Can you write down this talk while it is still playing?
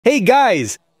Hey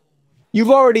guys, you've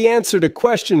already answered a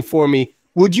question for me.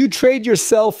 Would you trade your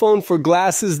cell phone for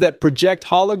glasses that project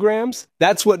holograms?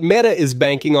 That's what Meta is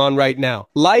banking on right now.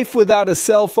 Life without a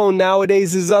cell phone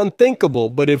nowadays is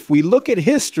unthinkable, but if we look at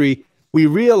history, we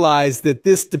realize that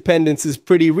this dependence is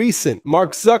pretty recent.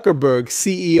 Mark Zuckerberg,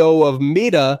 CEO of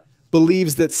Meta,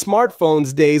 believes that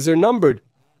smartphones' days are numbered.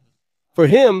 For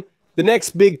him, the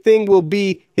next big thing will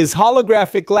be his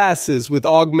holographic glasses with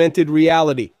augmented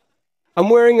reality. I'm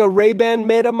wearing a Rayban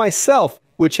Meta myself,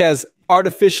 which has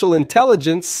artificial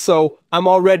intelligence, so I'm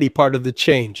already part of the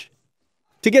change.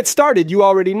 To get started, you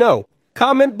already know.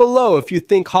 Comment below if you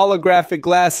think holographic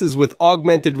glasses with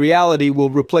augmented reality will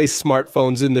replace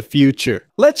smartphones in the future.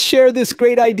 Let's share this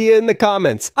great idea in the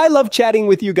comments. I love chatting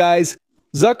with you guys.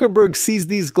 Zuckerberg sees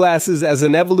these glasses as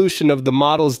an evolution of the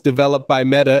models developed by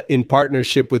Meta in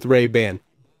partnership with Rayban.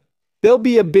 They'll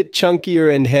be a bit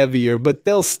chunkier and heavier, but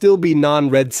they'll still be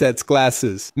non-red sets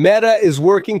glasses. Meta is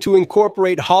working to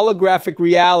incorporate holographic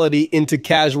reality into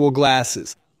casual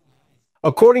glasses.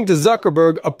 According to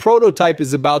Zuckerberg, a prototype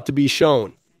is about to be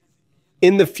shown.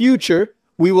 In the future,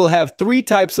 we will have 3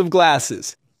 types of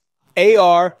glasses: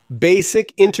 AR,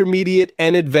 Basic, Intermediate,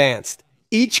 and Advanced,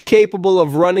 each capable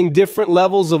of running different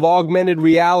levels of augmented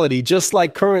reality, just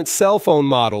like current cell phone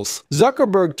models.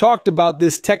 Zuckerberg talked about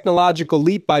this technological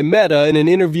leap by Meta in an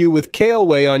interview with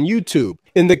Kaleway on YouTube.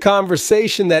 In the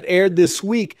conversation that aired this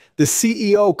week, the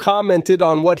CEO commented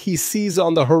on what he sees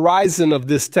on the horizon of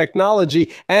this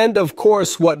technology and, of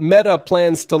course, what Meta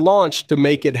plans to launch to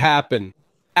make it happen.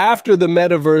 After the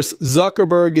metaverse,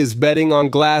 Zuckerberg is betting on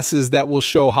glasses that will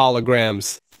show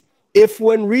holograms. If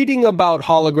when reading about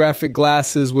holographic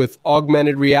glasses with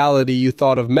augmented reality you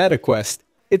thought of MetaQuest,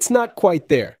 it's not quite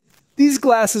there. These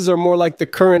glasses are more like the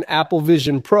current Apple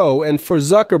Vision Pro and for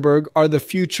Zuckerberg are the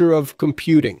future of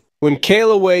computing. When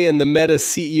Kaleway and the Meta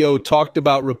CEO talked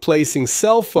about replacing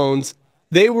cell phones,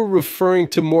 they were referring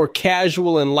to more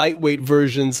casual and lightweight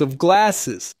versions of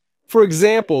glasses. For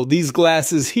example, these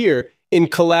glasses here, in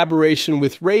collaboration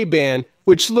with Rayban,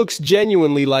 which looks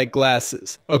genuinely like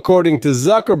glasses. According to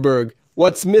Zuckerberg,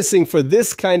 what's missing for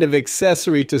this kind of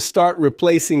accessory to start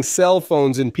replacing cell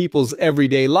phones in people's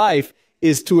everyday life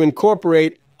is to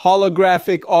incorporate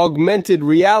holographic augmented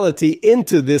reality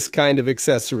into this kind of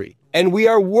accessory. And we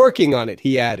are working on it,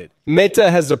 he added.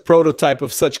 Meta has a prototype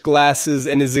of such glasses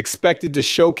and is expected to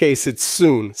showcase it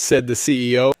soon, said the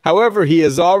CEO. However, he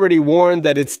has already warned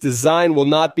that its design will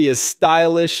not be as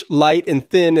stylish, light, and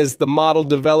thin as the model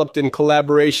developed in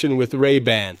collaboration with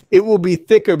Rayban. It will be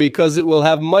thicker because it will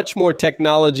have much more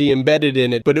technology embedded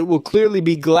in it, but it will clearly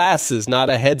be glasses, not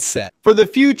a headset. For the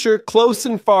future, close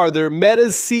and farther,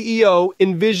 Meta's CEO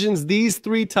envisions these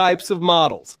 3 types of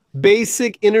models: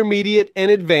 Basic, Intermediate,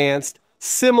 and Advanced,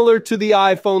 similar to the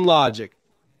iPhone logic.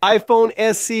 iPhone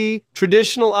SE,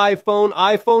 traditional iPhone,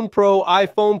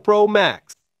 iPhone Pro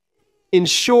Max. In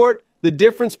short, the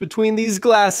difference between these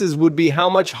glasses would be how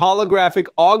much holographic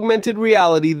augmented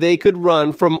reality they could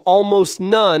run, from almost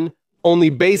none, only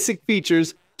basic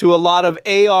features, to a lot of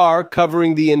AR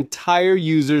covering the entire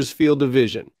user's field of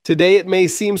vision. Today it may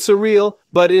seem surreal,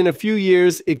 but in a few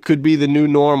years it could be the new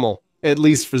normal, at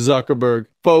least for Zuckerberg.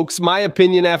 Folks, my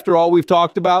opinion after all we've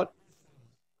talked about?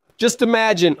 Just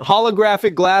imagine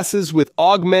holographic glasses with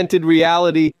augmented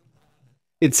reality.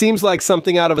 It seems like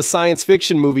something out of a science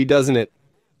fiction movie, doesn't it?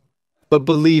 But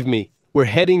believe me, we're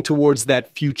heading towards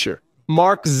that future.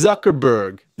 Mark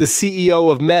Zuckerberg, the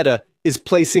CEO of Meta, is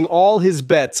placing all his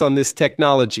bets on this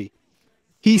technology.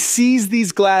 He sees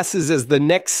these glasses as the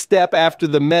next step after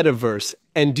the metaverse.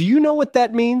 And do you know what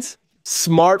that means?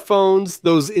 Smartphones,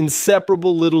 those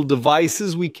inseparable little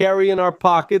devices we carry in our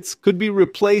pockets, could be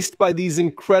replaced by these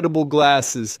incredible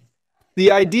glasses.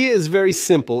 The idea is very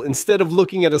simple. Instead of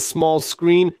looking at a small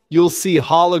screen, you'll see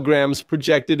holograms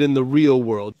projected in the real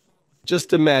world.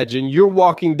 Just imagine you're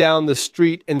walking down the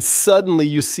street and suddenly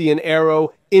you see an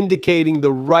arrow indicating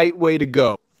the right way to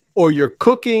go. Or you're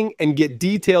cooking and get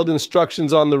detailed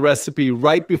instructions on the recipe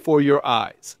right before your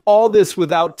eyes. All this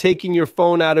without taking your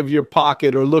phone out of your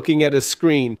pocket or looking at a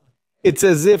screen. It's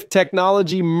as if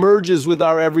technology merges with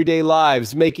our everyday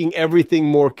lives, making everything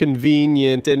more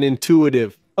convenient and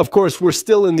intuitive. Of course, we're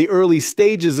still in the early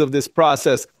stages of this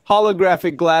process.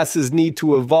 Holographic glasses need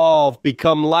to evolve,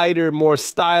 become lighter, more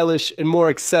stylish, and more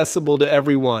accessible to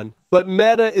everyone. But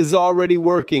Meta is already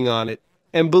working on it.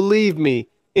 And believe me,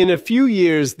 in a few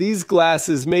years, these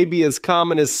glasses may be as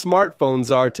common as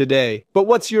smartphones are today. But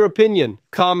what's your opinion?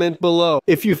 Comment below.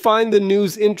 If you find the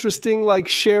news interesting, like,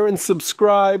 share, and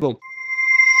subscribe.